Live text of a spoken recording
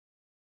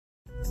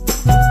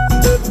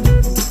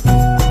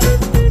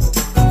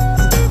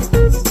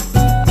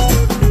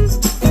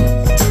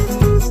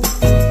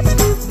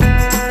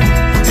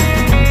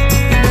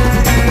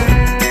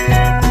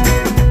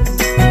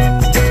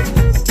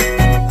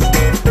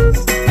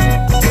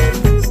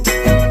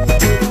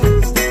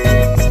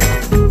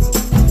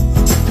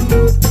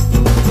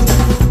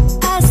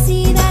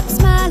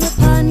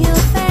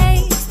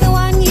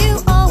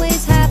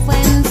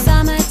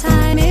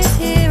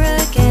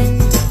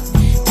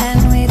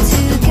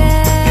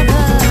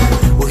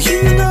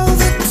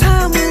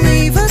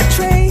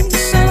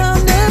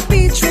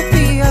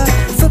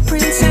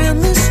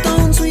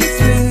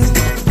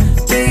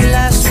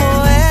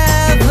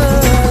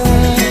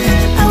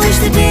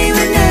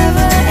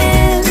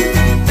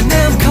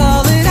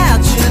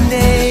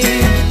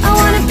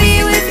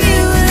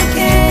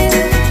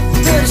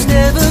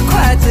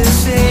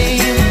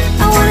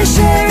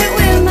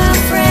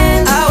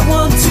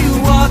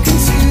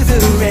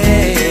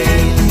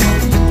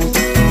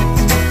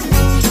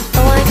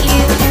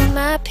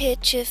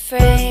picture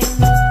frame.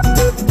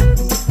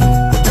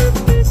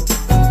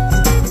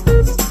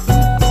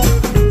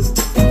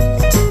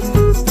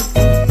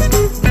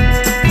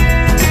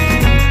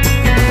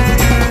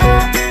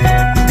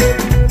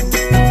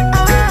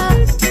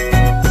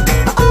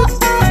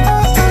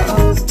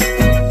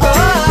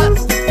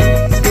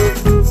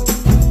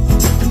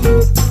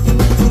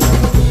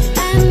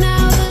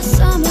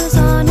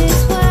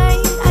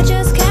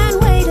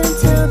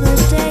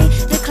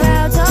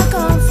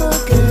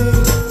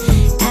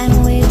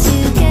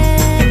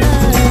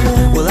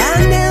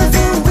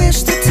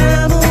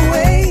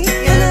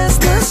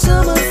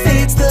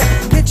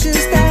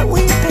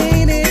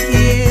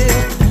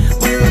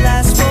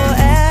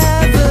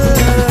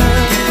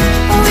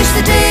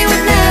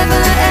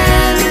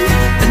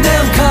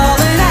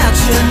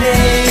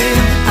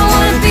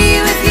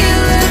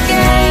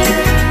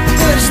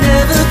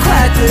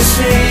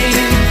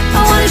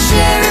 I wanna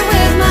share it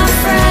with my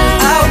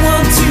friends. I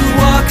want to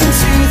walk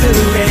into the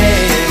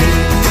rain.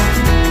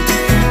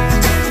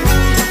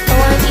 I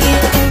want you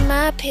in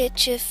my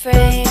picture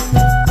frame.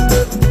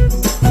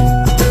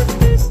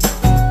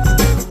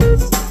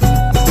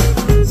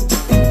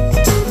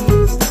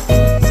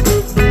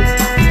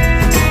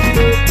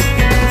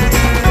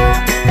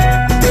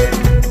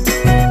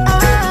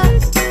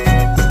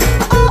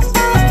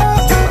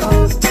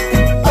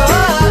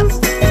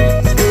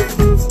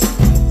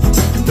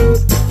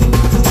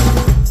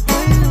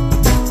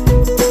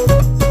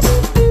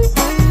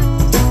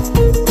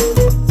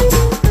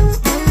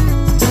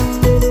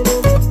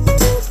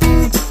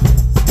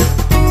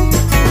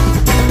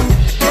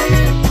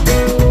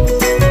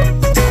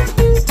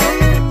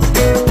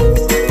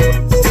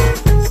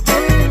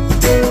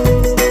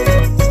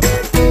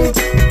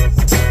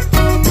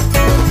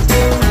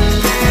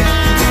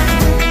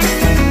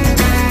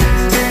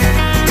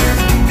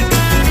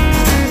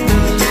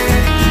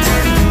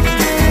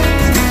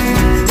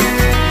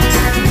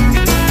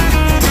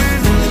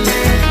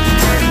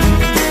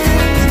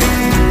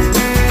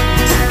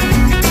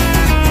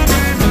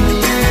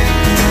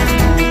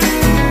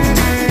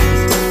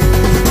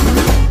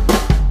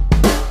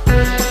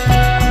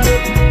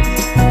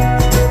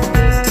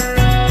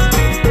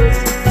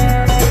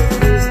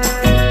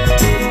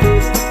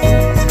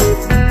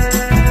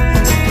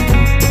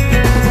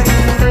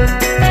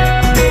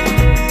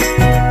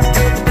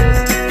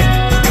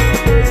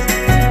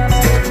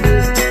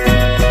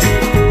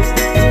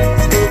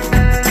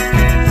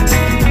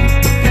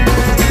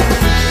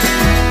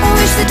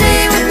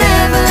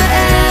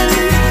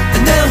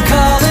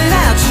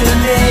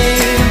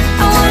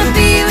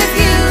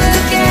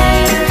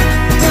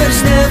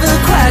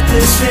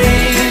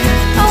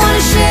 I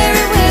wanna share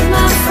it with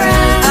my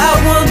friends. I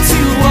want to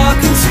walk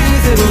into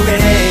the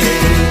rain.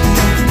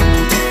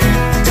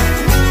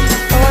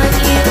 I want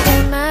you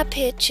in my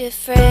picture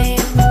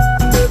frame.